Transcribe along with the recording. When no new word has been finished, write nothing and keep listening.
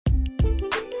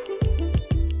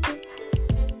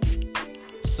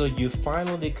So you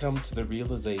finally come to the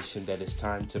realization that it's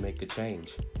time to make a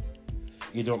change.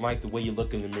 You don't like the way you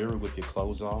look in the mirror with your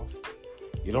clothes off.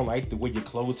 You don't like the way your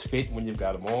clothes fit when you've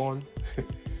got them on.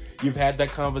 You've had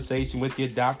that conversation with your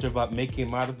doctor about making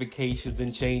modifications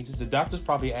and changes. The doctor's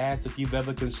probably asked if you've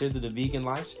ever considered a vegan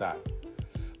lifestyle.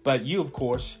 But you, of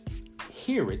course,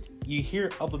 hear it. You hear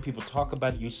other people talk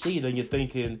about it. You see it and you're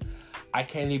thinking, I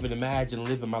can't even imagine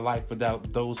living my life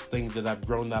without those things that I've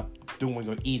grown up doing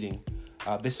or eating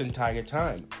this entire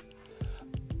time.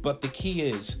 But the key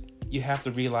is you have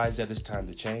to realize that it's time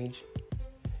to change.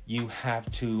 You have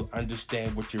to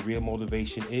understand what your real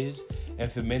motivation is.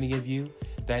 And for many of you,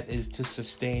 that is to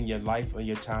sustain your life and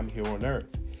your time here on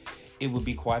earth. It would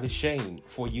be quite a shame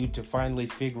for you to finally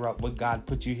figure out what God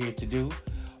put you here to do,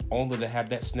 only to have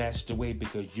that snatched away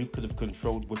because you could have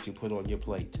controlled what you put on your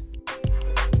plate.